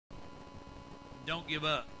Don't give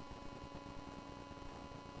up.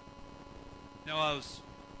 You know, I was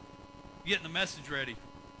getting the message ready,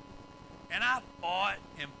 and I fought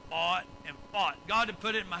and fought and fought. God had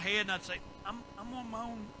put it in my head, and I'd say, I'm on my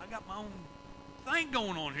own. I got my own thing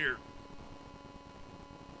going on here.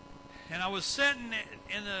 And I was sitting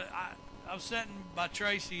in the, I was sitting by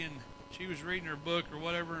Tracy, and she was reading her book or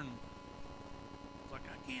whatever, and I was like,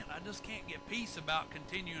 I just can't get peace about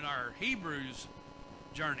continuing our Hebrews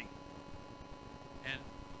journey. And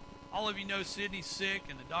all of you know Sydney's sick,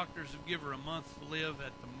 and the doctors have given her a month to live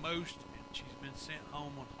at the most, and she's been sent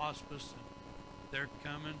home on hospice, and they're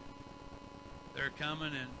coming. They're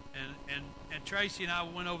coming, and Tracy and I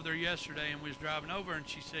went over there yesterday, and we was driving over, and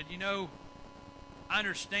she said, you know, I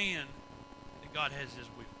understand that God has His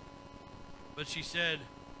will. But she said,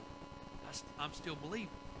 I'm still believing.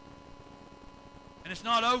 And it's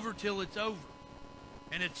not over till it's over.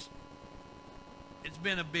 And it's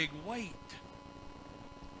been a big weight.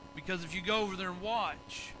 Because if you go over there and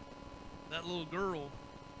watch, that little girl,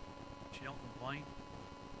 she don't complain.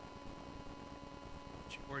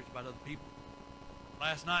 She worries about other people.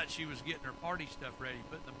 Last night she was getting her party stuff ready,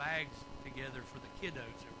 putting the bags together for the kiddos.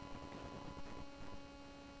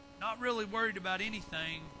 Not really worried about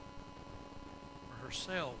anything for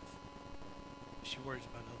herself. She worries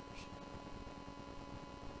about others.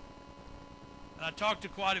 And I talked to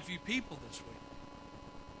quite a few people this week.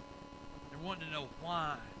 They're wanting to know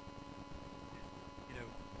why. You know,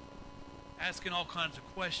 asking all kinds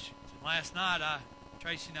of questions. And last night,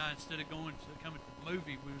 Tracy and I, instead of coming to the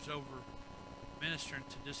movie, we was over ministering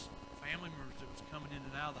to just family members that was coming in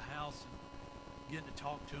and out of the house and getting to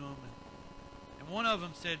talk to them. And one of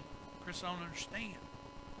them said, Chris, I don't understand.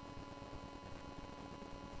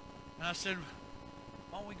 And I said,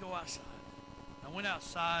 why don't we go outside? I went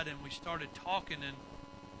outside and we started talking, and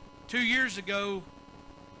 2 years ago,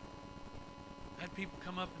 I had people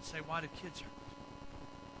come up and say, why do kids hurt?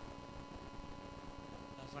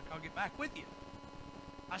 I was like, I'll get back with you.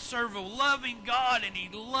 I serve a loving God, and He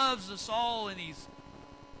loves us all, and He's,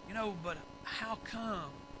 you know, but how come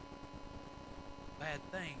bad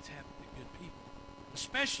things happen to good people?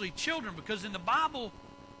 Especially children, because in the Bible,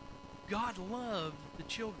 God loved the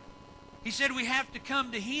children. He said we have to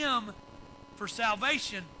come to Him for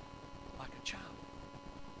salvation like a child.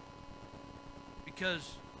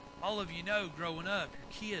 Because all of you know, growing up, your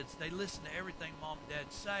kids, they listen to everything mom and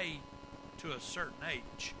dad say to a certain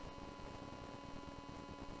age.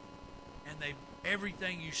 And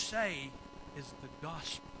everything you say is the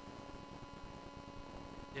gospel.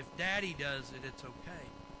 If daddy does it, it's okay.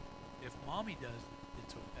 If mommy does it,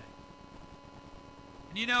 it's okay.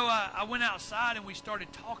 And you know, I went outside and we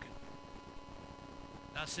started talking.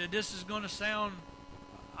 And I said, this is going to sound,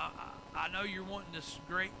 I know you're wanting this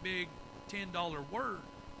great big $10 word.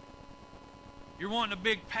 You're wanting a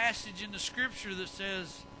big passage in the scripture that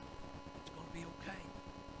says it's going to be okay.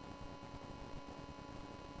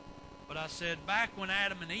 But I said, back when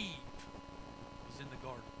Adam and Eve was in the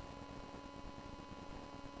garden,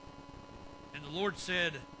 and the Lord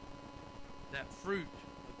said that fruit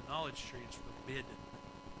of the knowledge tree is forbidden.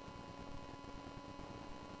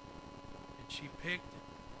 And she picked it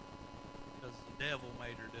because the devil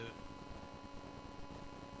made her do it.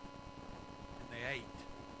 And they ate.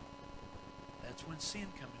 That's when sin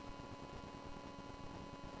came in.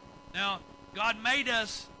 Now, God made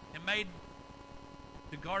us and made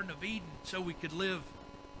the Garden of Eden so we could live.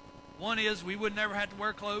 One is we would never have to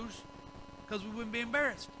wear clothes because we wouldn't be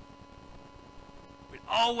embarrassed. We'd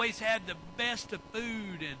always have the best of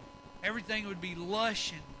food, and everything would be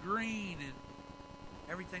lush and green, and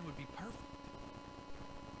everything would be perfect.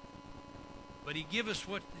 But He give us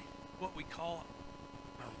what we call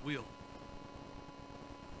our will.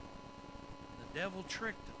 The devil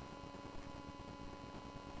tricked them.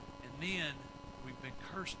 And then we've been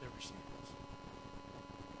cursed ever since.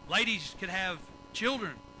 Ladies could have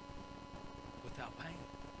children without pain.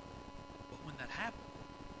 But when that happened,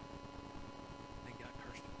 they got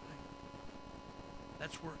cursed with pain.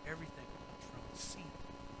 That's where everything comes from, sin.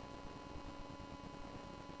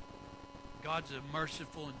 God's a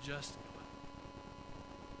merciful and just God.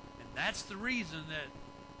 And that's the reason that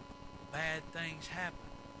bad things happen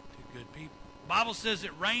to good people. The Bible says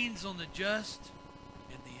it rains on the just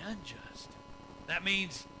and the unjust. That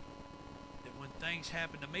means that when things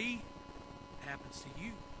happen to me, it happens to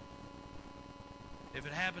you. If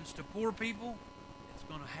it happens to poor people, it's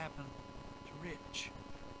going to happen to rich.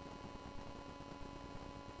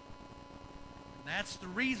 And that's the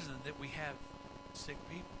reason that we have sick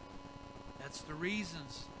people. That's the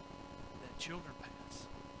reasons that children pass.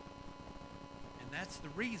 And that's the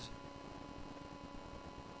reason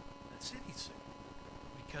that city's sick.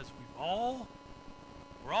 because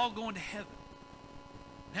we're all going to heaven.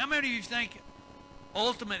 And how many of you think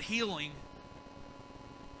ultimate healing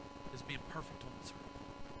is being perfect on this earth?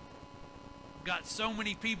 We've got so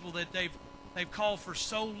many people that they've called for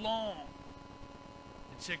so long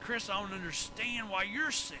and said, Chris, I don't understand why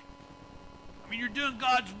you're sick. I mean, you're doing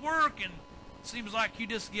God's work, and it seems like you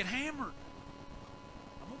just get hammered.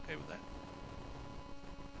 I'm okay with that.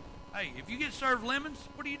 Hey, if you get served lemons,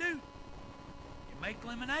 what do? You make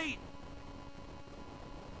lemonade.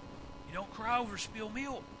 You don't cry over spilled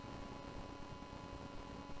milk.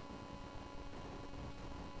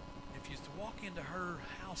 If you walk into her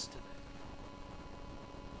house today,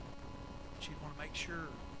 she'd want to make sure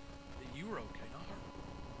that you were okay, not her.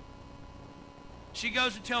 She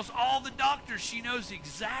goes and tells all the doctors she knows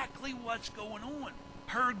exactly what's going on.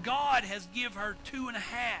 Her God has given her 2.5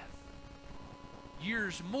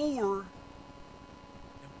 years more than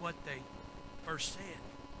what they first said.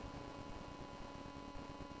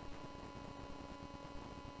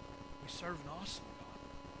 We serve an awesome God.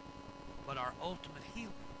 But our ultimate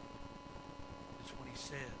healing is when he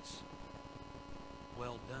says,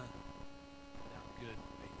 well done, thou good and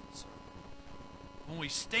faithful servant. When we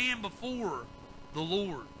stand before the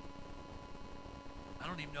Lord, I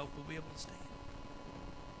don't even know if we'll be able to stand.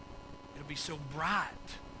 It'll be so bright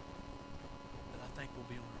that I think we'll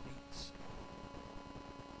be on our knees.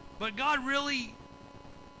 But God really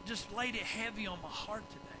just laid it heavy on my heart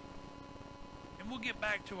today. And we'll get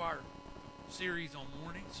back to our series on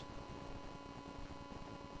mornings.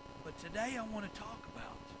 But today I want to talk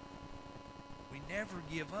about we never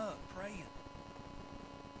give up praying.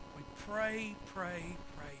 We pray, pray,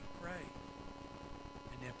 pray, pray,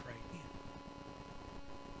 and then pray again.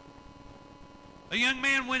 A young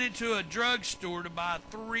man went into a drugstore to buy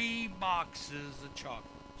 3 boxes of chocolates.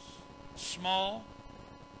 Small,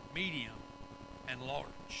 medium, and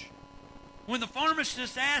large. When the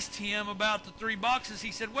pharmacist asked him about the 3 boxes,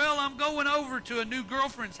 he said, well, I'm going over to a new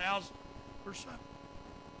girlfriend's house for supper.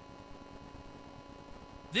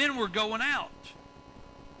 Then we're going out.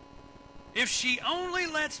 If she only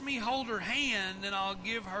lets me hold her hand, then I'll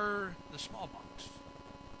give her the small box.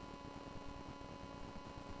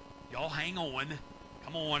 Y'all hang on.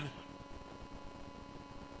 Come on.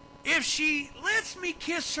 If she lets me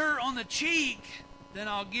kiss her on the cheek, then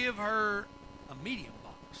I'll give her a medium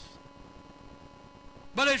box.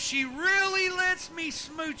 But if she really lets me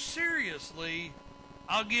smooch seriously,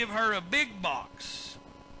 I'll give her a big box.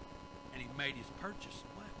 And he made his purchase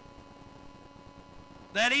and left.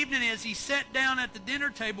 That evening, as he sat down at the dinner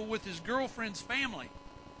table with his girlfriend's family,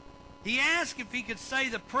 he asked if he could say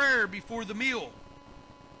the prayer before the meal.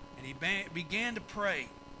 And he began to pray.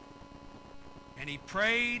 And he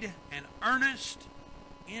prayed an earnest,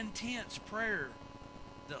 intense prayer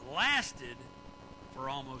that lasted for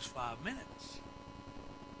almost 5 minutes.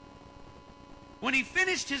 When he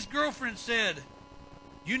finished, his girlfriend said,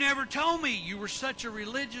 you never told me you were such a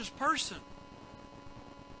religious person.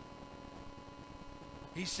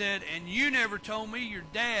 He said, and you never told me your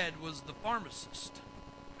dad was the pharmacist.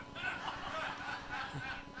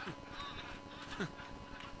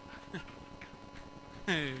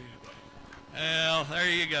 Well, there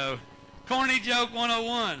you go. Corny joke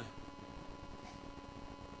 101.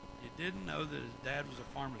 You didn't know that his dad was a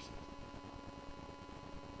pharmacist.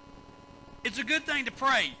 It's a good thing to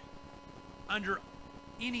pray under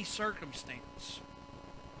any circumstance.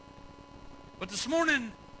 But this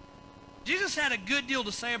morning, Jesus had a good deal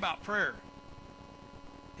to say about prayer.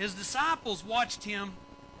 His disciples watched him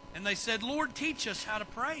and they said, Lord, teach us how to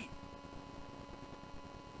pray.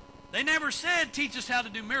 They never said, teach us how to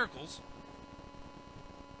do miracles.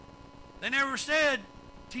 They never said,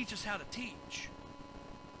 teach us how to teach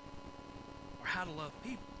or how to love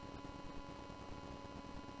people.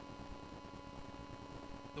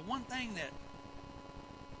 The one thing that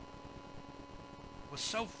was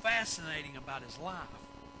so fascinating about his life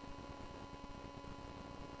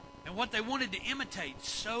and what they wanted to imitate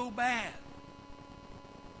so bad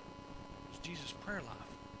was Jesus' prayer life.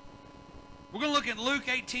 We're going to look at Luke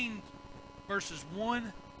 18, verses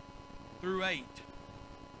 1 through 8.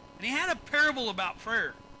 And he had a parable about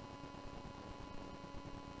prayer.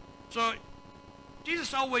 So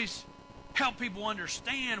Jesus always helped people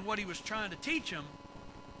understand what he was trying to teach them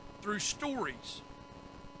through stories.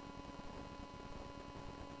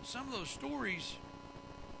 Some of those stories,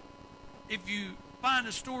 if you find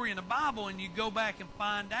a story in the Bible and you go back and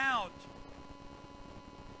find out,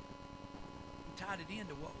 he tied it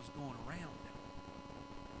into what was going around them.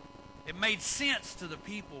 It made sense to the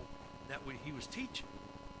people that he was teaching.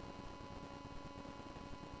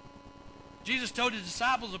 Jesus told his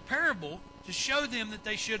disciples a parable to show them that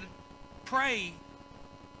they should pray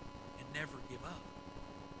and never give up.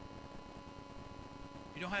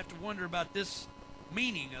 You don't have to wonder about this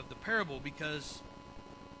meaning of the parable, because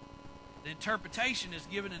the interpretation is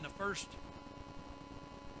given in the first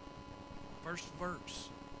verse.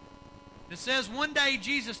 It says, one day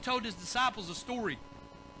Jesus told his disciples a story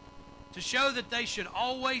to show that they should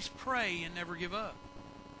always pray and never give up.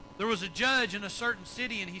 There was a judge in a certain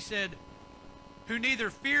city, and he said, who neither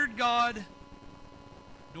feared God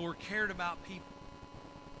nor cared about people.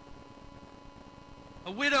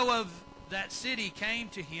 A widow of that city came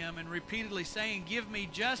to him and repeatedly saying, give me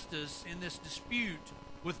justice in this dispute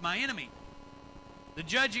with my enemy. The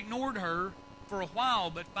judge ignored her for a while,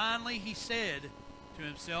 but finally he said to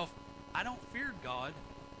himself, I don't fear God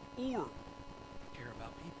or care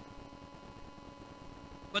about people,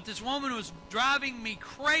 but this woman was driving me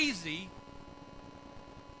crazy.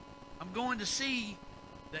 I'm going to see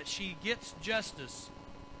that she gets justice,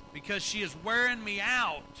 because she is wearing me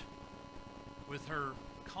out with her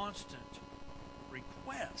constant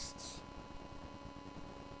requests.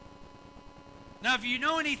 Now, if you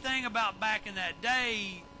know anything about back in that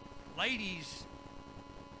day, ladies,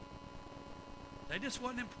 they just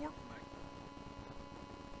wasn't important back then.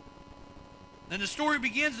 Then the story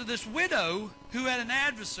begins with this widow who had an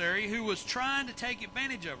adversary who was trying to take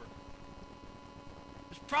advantage of her.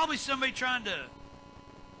 There's probably somebody trying to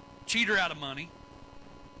cheat her out of money,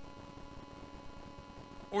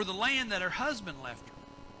 or the land that her husband left her.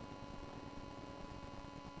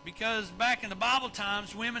 Because back in the Bible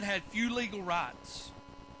times, women had few legal rights.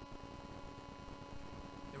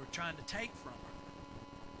 They were trying to take from her.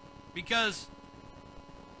 Because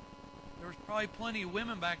there was probably plenty of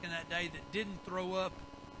women back in that day that didn't throw up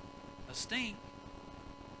a stink.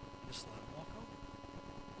 Just let them walk over.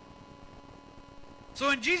 So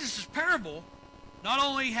in Jesus' parable, not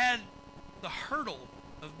only had the hurdle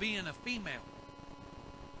of being a female,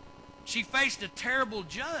 she faced a terrible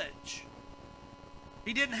judge.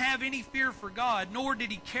 He didn't have any fear for God, nor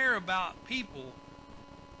did he care about people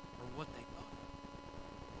or what they thought.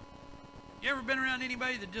 You ever been around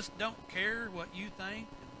anybody that just don't care what you think?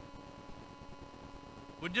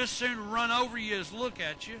 Would just soon run over you as look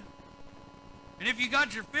at you. And if you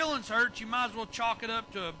got your feelings hurt, you might as well chalk it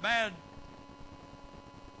up to a bad,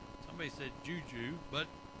 somebody said juju, but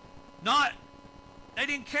not, they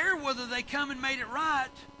didn't care whether they come and made it right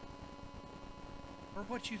or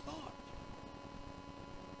what you thought.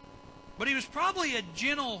 But he was probably a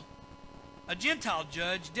Gentile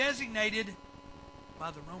judge designated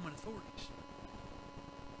by the Roman authorities.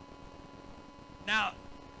 Now,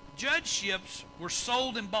 judgeships were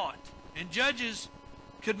sold and bought, and judges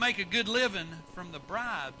could make a good living from the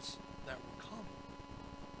bribes that were common.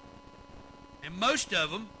 And most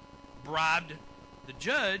of them bribed the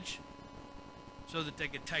judge so that they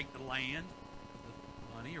could take the land,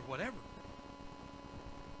 the money, or whatever.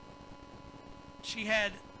 She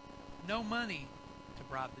had no money to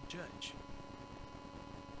bribe the judge.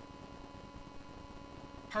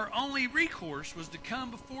 Her only recourse was to come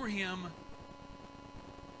before him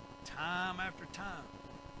time after time,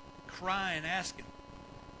 crying, asking,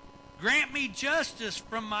 grant me justice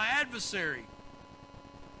from my adversary.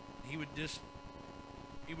 He would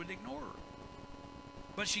ignore her.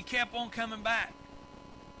 But she kept on coming back,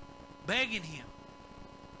 begging him.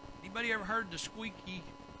 Anybody ever heard the squeaky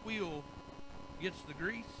wheel gets the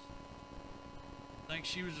grease? I think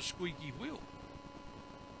she was a squeaky wheel.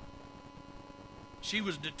 She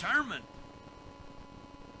was determined.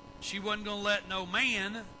 She wasn't going to let no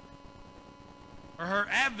man or her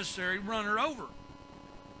adversary run her over.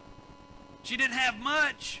 She didn't have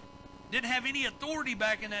much, didn't have any authority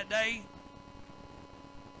back in that day,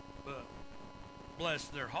 but bless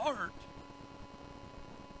their heart,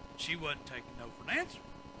 she wasn't taking no for an answer.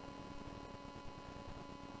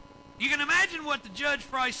 You can imagine what the judge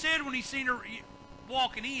probably said when he seen her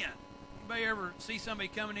walking in. Anybody ever see somebody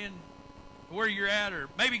coming in where you're at, or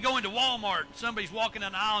maybe going to Walmart, somebody's walking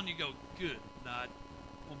down the aisle and you go, good night,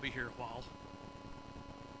 we'll be here a while.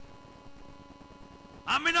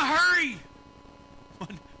 I'm in a hurry.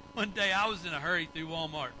 One day I was in a hurry through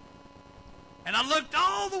Walmart, and I looked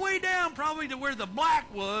all the way down probably to where the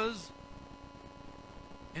black was,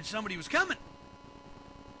 and somebody was coming.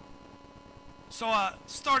 So I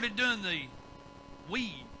started doing the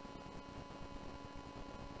weave,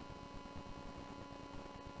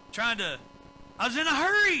 I was in a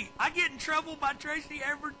hurry. I get in trouble by Tracy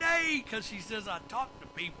every day because she says I talk to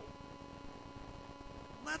people.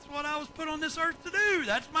 Well, that's what I was put on this earth to do.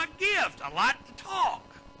 That's my gift. I like to talk.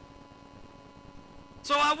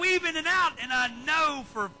 So I weave in and out, and I know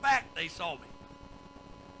for a fact they saw me.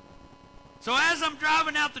 So as I'm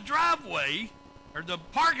driving out the driveway, or the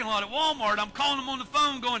parking lot at Walmart, I'm calling them on the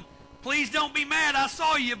phone going, please don't be mad, I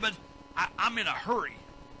saw you, but I'm in a hurry.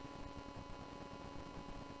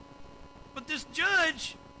 But this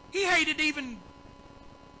judge, he hated to even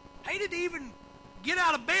get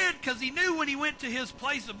out of bed, because he knew when he went to his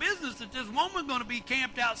place of business that this woman was going to be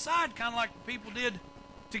camped outside, kind of like the people did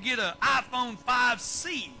to get an iPhone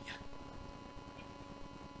 5C.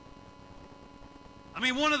 I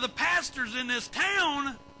mean, one of the pastors in this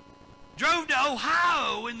town drove to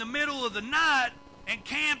Ohio in the middle of the night and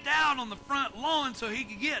camped out on the front lawn so he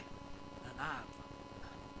could get an iPhone.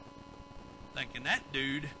 Thinking that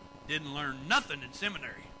dude didn't learn nothing in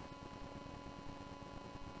seminary.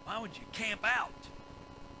 Why would you camp out?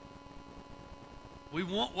 We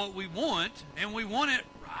want what we want, and we want it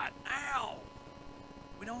right now.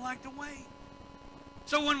 We don't like to wait.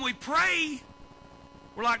 So when we pray,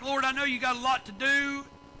 we're like, Lord, I know you got a lot to do,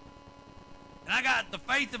 and I got the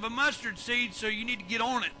faith of a mustard seed, so you need to get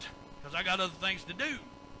on it, because I got other things to do.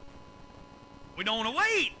 We don't want to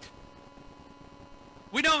wait.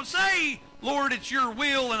 We don't say, Lord, it's your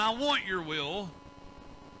will, and I want your will.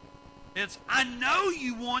 It's, I know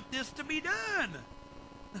you want this to be done.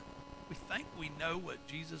 We think we know what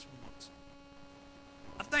Jesus wants.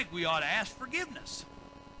 I think we ought to ask forgiveness,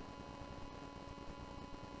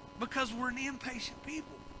 because we're an impatient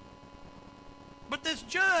people. But this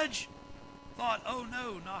judge thought, oh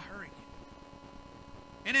no, not her again.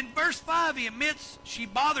 And in verse 5, he admits she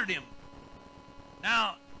bothered him.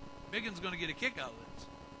 Now, Biggin's going to get a kick out of this.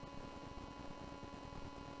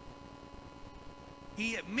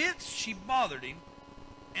 He admits she bothered him,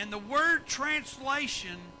 and the word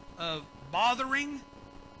translation of bothering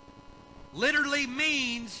literally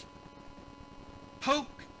means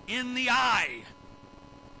poke in the eye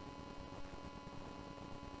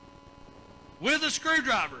with a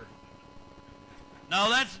screwdriver.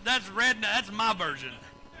 No, that's red. That's my version.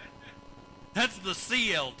 That's the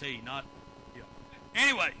CLT, not. Yeah.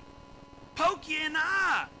 Anyway, poke you in the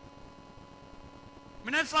eye. I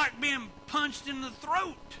mean, that's like being punched in the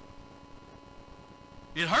throat.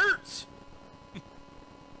 It hurts.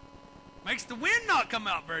 Makes the wind not come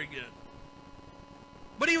out very good.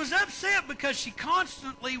 But he was upset because she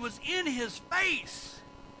constantly was in his face.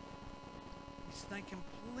 He's thinking,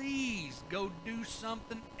 please go do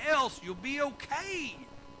something else. You'll be okay.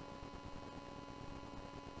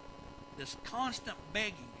 This constant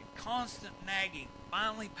begging and constant nagging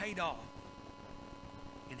finally paid off,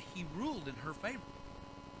 and he ruled in her favor.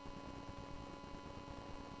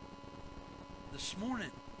 This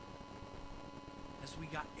morning, as we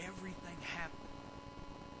got everything happening,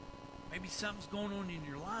 maybe something's going on in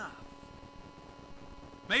your life.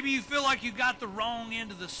 Maybe you feel like you got the wrong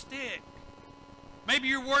end of the stick. Maybe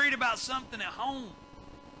you're worried about something at home.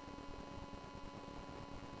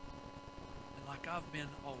 And like I've been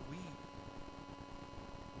all week,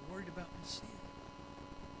 I'm worried about my sin.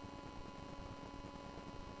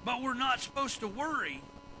 But we're not supposed to worry.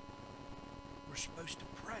 We're supposed to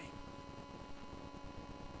pray.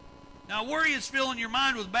 Now, worry is filling your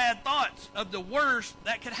mind with bad thoughts of the worst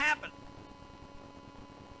that could happen.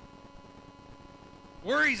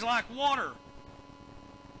 Worry's like water.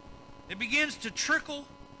 It begins to trickle.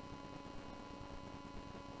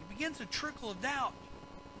 It begins a trickle of doubt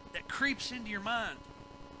that creeps into your mind.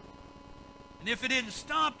 And if it isn't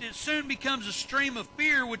stopped, it soon becomes a stream of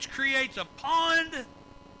fear, which creates a pond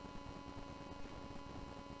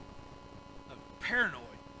of paranoid.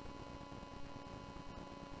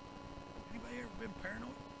 Anybody ever been paranoid?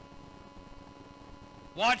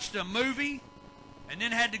 Watched a movie and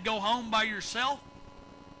then had to go home by yourself?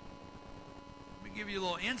 Give you a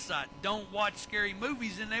little insight. Don't watch scary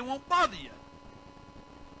movies and they won't bother you.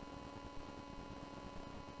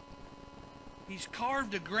 He's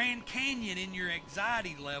carved a Grand Canyon in your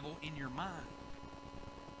anxiety level in your mind.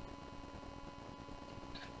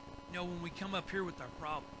 You know, when we come up here with our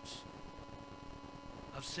problems,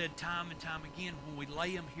 I've said time and time again, when we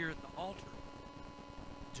lay them here at the altar,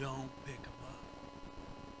 don't pick them up.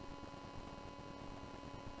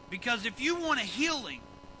 Because if you want a healing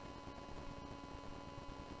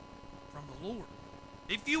from the Lord,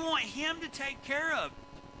 if you want Him to take care of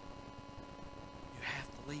it, you have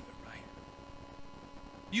to leave it right here.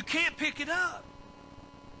 You can't pick it up.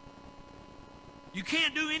 You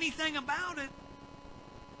can't do anything about it.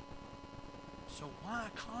 So why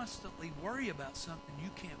constantly worry about something you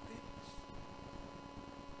can't fix?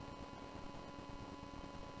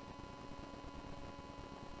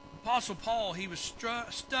 Apostle Paul, he was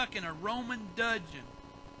stuck in a Roman dungeon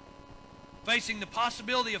facing the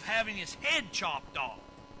possibility of having his head chopped off.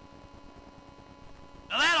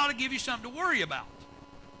 Now that ought to give you something to worry about.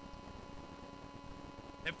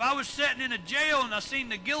 If I was sitting in a jail and I seen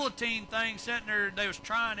the guillotine thing sitting there, they was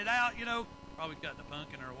trying it out, you know, probably cutting a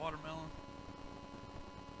pumpkin or a watermelon.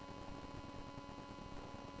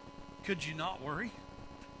 Could you not worry?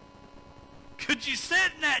 Could you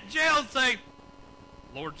sit in that jail and say,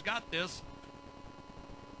 Lord's got this?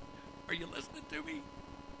 Are you listening to me?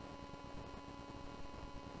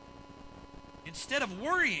 Instead of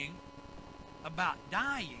worrying about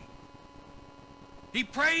dying, he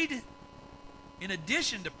prayed. In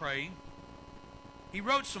addition to praying, he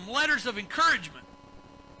wrote some letters of encouragement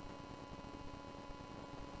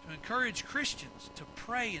to encourage Christians to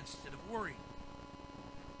pray instead of worry.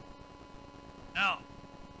 Now,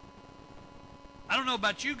 I don't know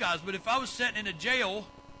about you guys, but if I was sitting in a jail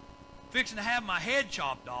fixing to have my head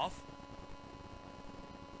chopped off,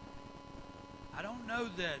 I don't know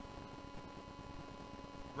that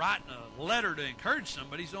writing a letter to encourage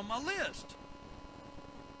somebody's on my list.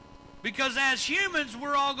 Because as humans,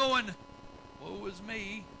 we're all going, woe is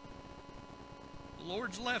me. The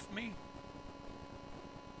Lord's left me.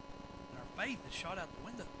 And our faith is shot out the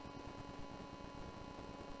window.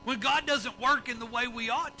 When God doesn't work in the way we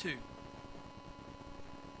ought to, we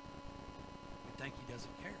think he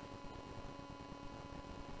doesn't care.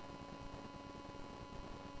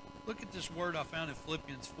 Look at this word I found in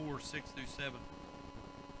Philippians 4, 6 through 7.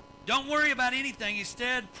 Don't worry about anything.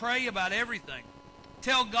 Instead, pray about everything.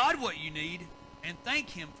 Tell God what you need and thank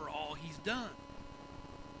him for all he's done.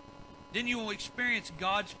 Then you will experience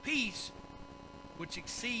God's peace, which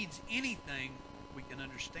exceeds anything we can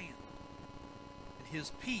understand. And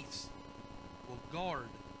his peace will guard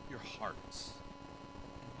your hearts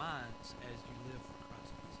and minds as you live for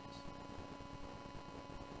Christ Jesus.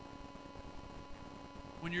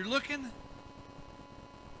 When you're looking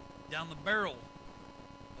down the barrel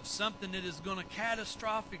of something that is going to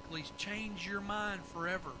catastrophically change your mind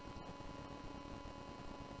forever,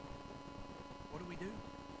 what do?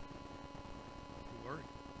 We worry.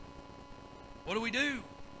 What do?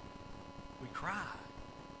 We cry.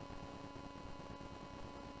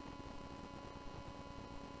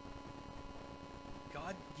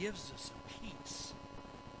 God gives us a peace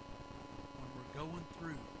when we're going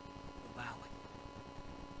through the valley.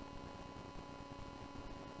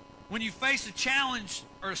 When you face a challenge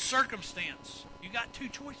or a circumstance, you got two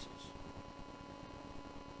choices.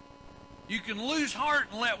 You can lose heart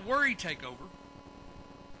and let worry take over, or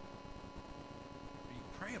you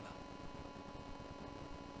can pray about it.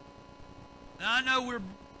 Now, I know we're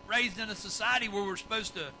raised in a society where we're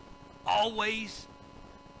supposed to always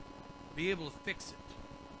be able to fix it.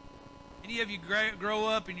 Any of you grow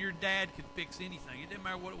up and your dad could fix anything. It didn't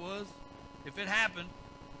matter what it was. If it happened,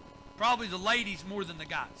 probably the ladies more than the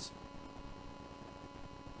guys.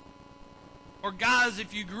 Or guys,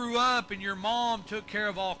 if you grew up and your mom took care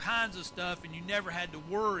of all kinds of stuff and you never had to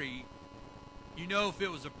worry, you know if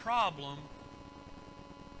it was a problem,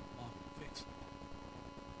 mom could fix it.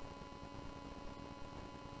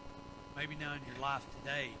 Maybe now in your life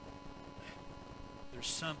today, there's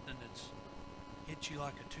something that's hit you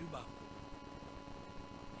like a 2x4.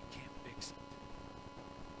 You can't fix it.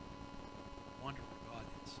 Wonder where God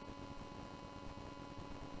is.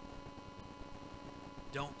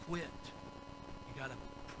 Don't quit. You got to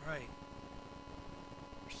pray.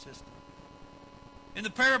 Persistent. In the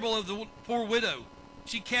parable of the poor widow,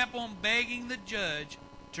 she kept on begging the judge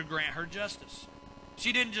to grant her justice.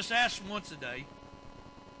 She didn't just ask once a day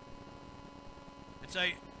and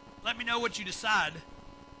say, let me know what you decide.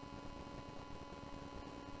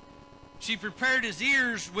 She prepared his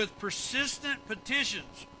ears with persistent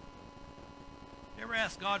petitions. You ever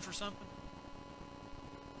ask God for something?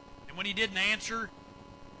 And when he didn't answer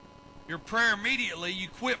your prayer immediately, you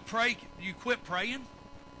quit praying? Because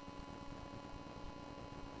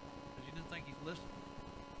you didn't think he'd listen.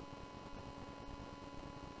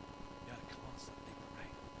 You got to constantly pray.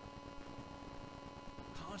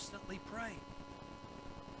 Constantly pray.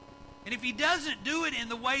 And if he doesn't do it in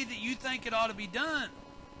the way that you think it ought to be done,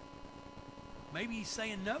 maybe he's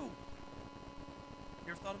saying no. You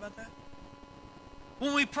ever thought about that?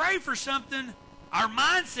 When we pray for something, our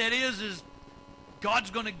mindset is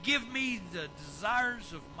God's going to give me the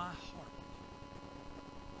desires of my heart.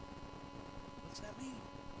 What's that mean?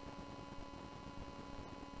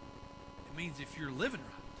 It means if you're living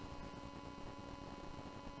right,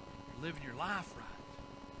 you're living your life right,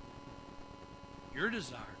 your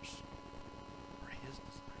desires are his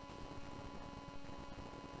desires.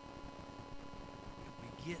 And we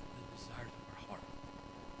get the desires of our heart.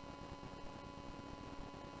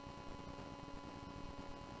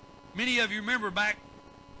 Many of you remember back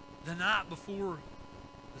the night before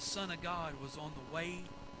the Son of God was on the way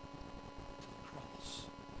to the cross.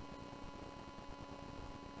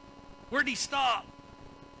 Where'd he stop?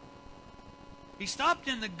 He stopped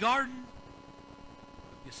in the Garden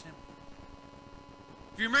of Gethsemane.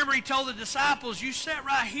 If you remember, he told the disciples, you sit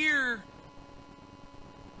right here.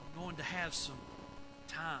 I'm going to have some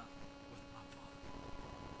time with my Father.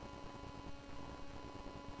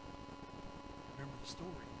 Remember the story.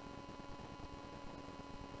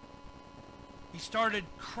 He started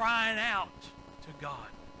crying out to God,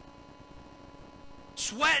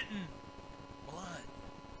 sweating blood.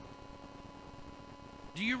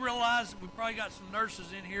 Do you realize we probably got some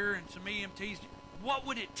nurses in here and some EMTs? What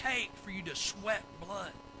would it take for you to sweat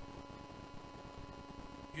blood?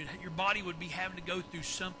 Your body would be having to go through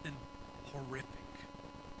something horrific.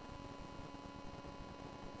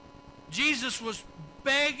 Jesus was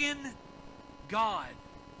begging God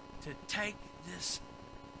to take this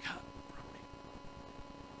cup from me.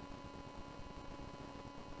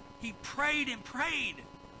 He prayed and prayed.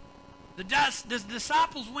 The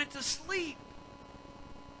disciples went to sleep.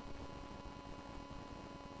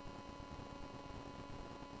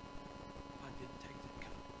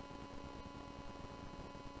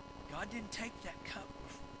 God didn't take that cup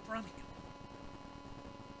from him.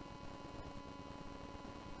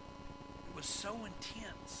 It was so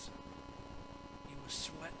intense. He was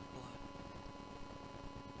sweating blood.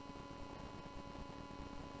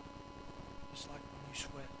 Just like when you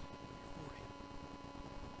sweat on your forehead.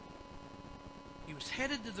 He was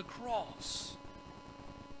headed to the cross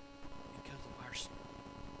because of our sin.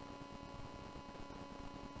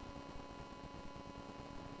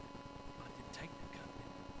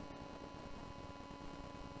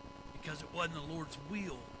 Because it wasn't the Lord's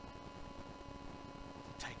will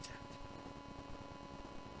to take that.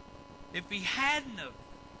 If he hadn't have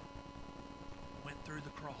went through the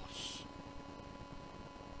cross,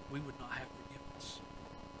 we would not have forgiveness.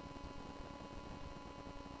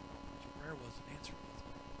 Your prayer wasn't answered, was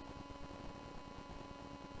it?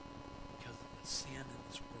 Because of the sin in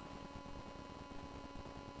this world.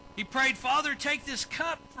 He prayed, Father, take this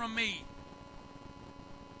cup from me.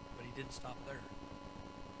 But he didn't stop there.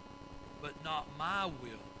 But not my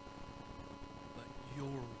will, but your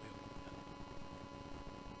will.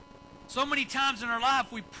 So many times in our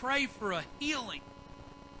life we pray for a healing.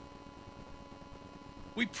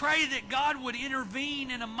 We pray that God would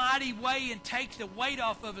intervene in a mighty way and take the weight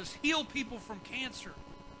off of us, heal people from cancer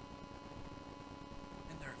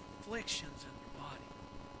and their afflictions in their body.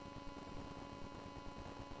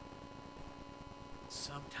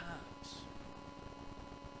 Sometimes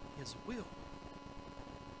his will.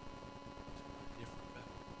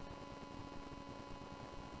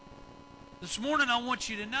 This morning I want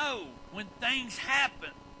you to know when things happen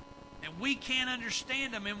and we can't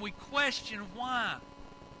understand them and we question why,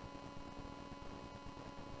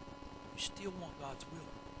 you still want God's will.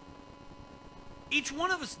 Each one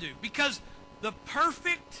of us do, because the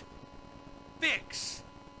perfect fix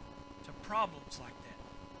to problems like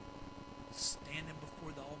that is standing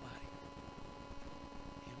before the Almighty.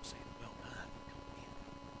 Him saying, well done, come in.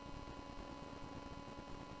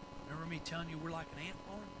 Remember me telling you we're like an ant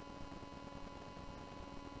farm?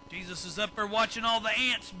 Jesus is up there watching all the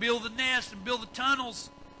ants build the nest and build the tunnels.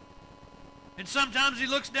 And sometimes he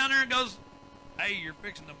looks down there and goes, hey, you're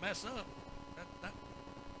fixing to mess up.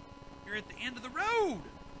 You're at the end of the road.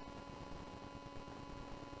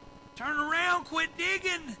 Turn around, quit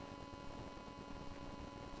digging.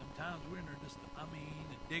 Sometimes we're in there just,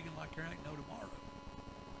 digging like there ain't no tomorrow.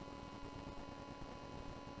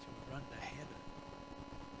 So we run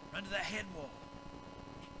to that head wall.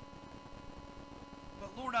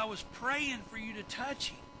 But Lord, I was praying for you to touch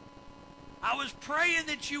him. I was praying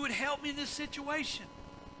that you would help me in this situation.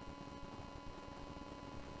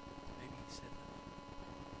 Maybe he said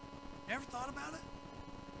no. Never thought about it?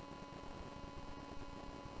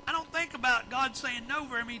 I don't think about God saying no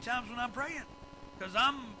very many times when I'm praying. Because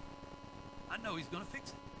I know he's going to fix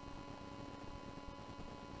it.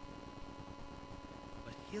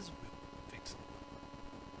 But his will fix it.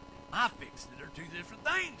 My fixing it are two different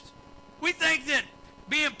things. We think that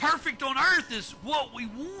being perfect on earth is what we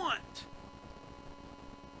want.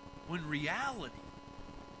 When reality,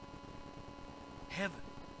 heaven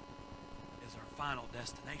is our final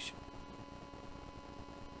destination.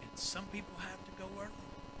 And some people have to go early.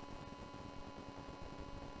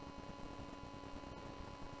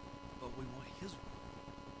 But we want his will.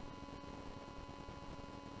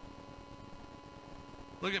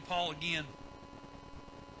 Look at Paul again.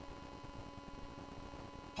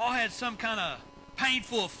 Paul had some kind of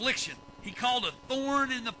painful affliction. he called a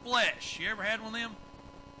thorn in the flesh. You ever had one of them?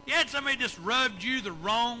 You had somebody just rubbed you the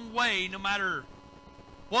wrong way no matter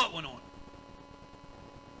what went on.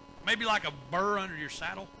 Maybe like a burr under your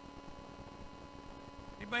saddle.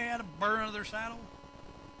 Anybody had a burr under their saddle?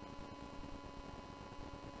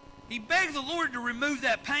 He begged the Lord to remove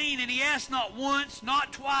that pain, and he asked not once,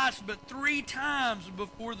 not twice, but 3 times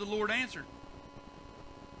before the Lord answered.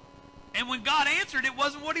 And when God answered, it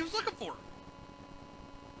wasn't what he was looking for.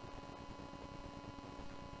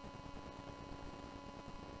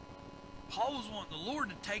 Paul was wanting the Lord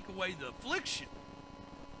to take away the affliction.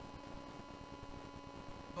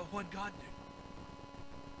 But what'd God do?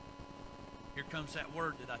 Here comes that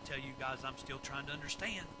word that I tell you guys I'm still trying to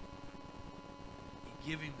understand. He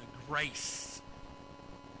gave him the grace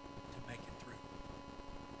to make it through.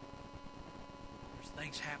 There's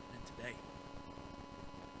things happening today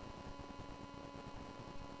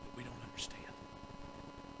that we don't understand.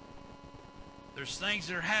 There's things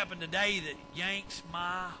that are happening today that yanks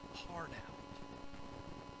my heart out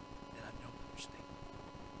that I don't understand.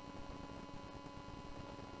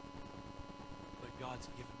 But God's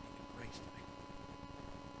given me the grace to make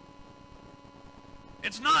it.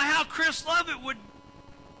 It's not how Chris Lovett would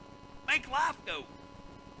make life go.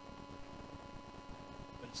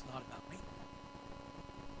 But it's not about me.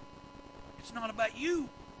 It's not about you.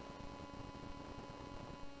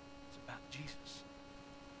 It's about Jesus.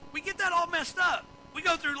 We get that all messed up. We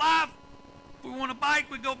go through life. If we want a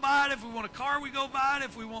bike, we go buy it. If we want a car, we go buy it.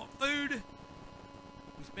 If we want food,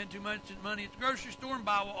 we spend too much money at the grocery store and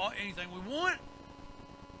buy anything we want.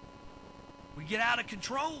 We get out of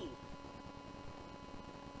control.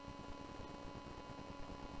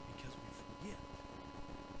 Because we forget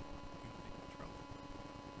who's in control.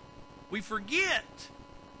 We forget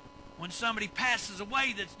when somebody passes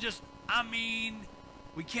away that's just,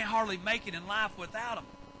 we can't hardly make it in life without them.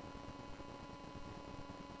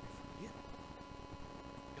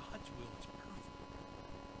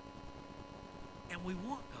 We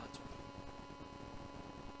want God's will.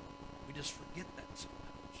 We just forget that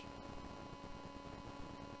sometimes.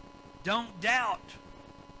 Don't doubt.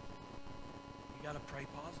 You got to pray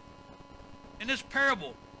positive. In this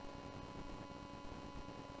parable,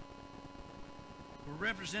 we're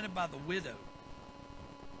represented by the widow.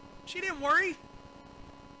 She didn't worry.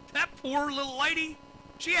 That poor little lady,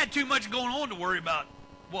 she had too much going on to worry about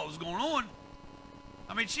what was going on.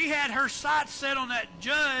 She had her sights set on that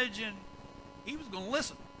judge, and he was going to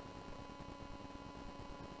listen.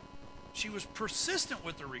 She was persistent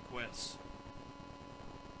with her requests.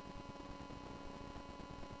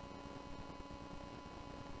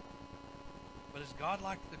 But is God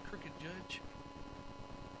like the crooked judge?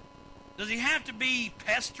 Does he have to be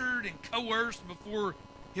pestered and coerced before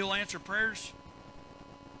he'll answer prayers?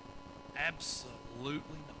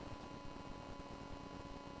 Absolutely not.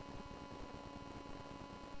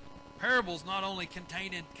 Parables not only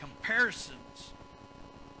contain comparisons,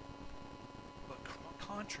 but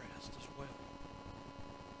contrast as well.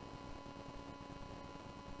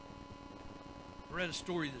 I read a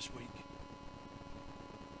story this week.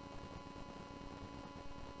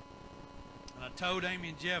 And I told Amy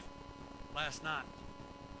and Jeff last night,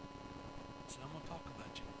 I said, I'm going to talk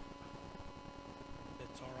about you.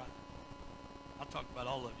 That's all right. I'll talk about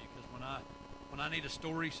all of you, because when I need a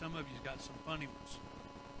story, some of you's got some funny ones.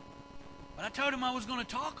 But I told him I was going to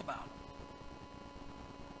talk about them.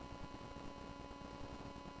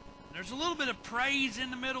 There's a little bit of praise in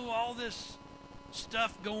the middle of all this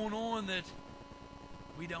stuff going on that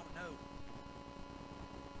we don't know.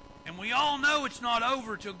 And we all know it's not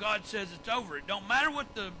over till God says it's over. It don't matter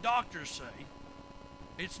what the doctors say.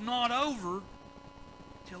 It's not over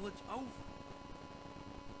till it's over.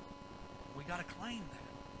 We got to claim that.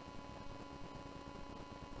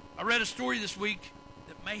 I read a story this week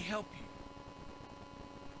that may help you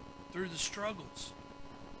through the struggles.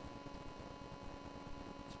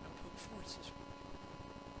 It's been put forth this week.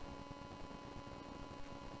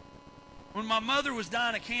 When my mother was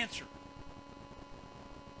dying of cancer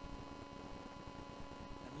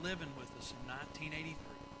and living with us in 1983,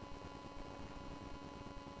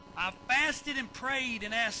 I fasted and prayed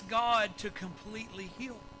and asked God to completely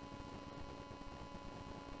heal.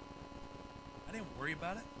 I didn't worry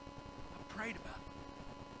about it. I prayed about it.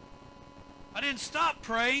 I didn't stop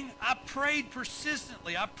praying. I prayed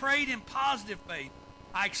persistently. I prayed in positive faith.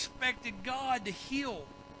 I expected God to heal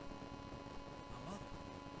my mother.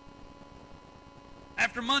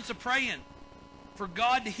 After months of praying for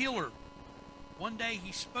God to heal her, one day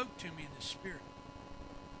he spoke to me in the Spirit.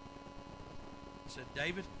 He said,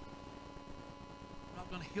 David, I'm not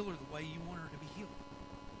going to heal her the way you want her to be healed.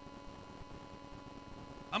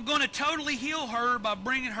 I'm going to totally heal her by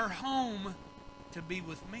bringing her home to be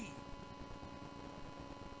with me.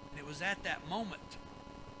 And it was at that moment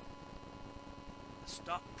I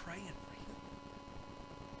stopped praying for healing.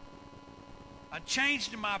 I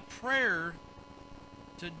changed my prayer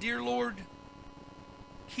to, Dear Lord,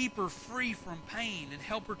 keep her free from pain and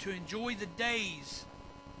help her to enjoy the days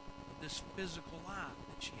of this physical life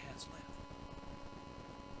that she has left.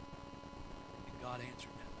 And God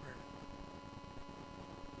answered that prayer.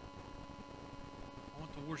 I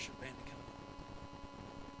want the worship band to come.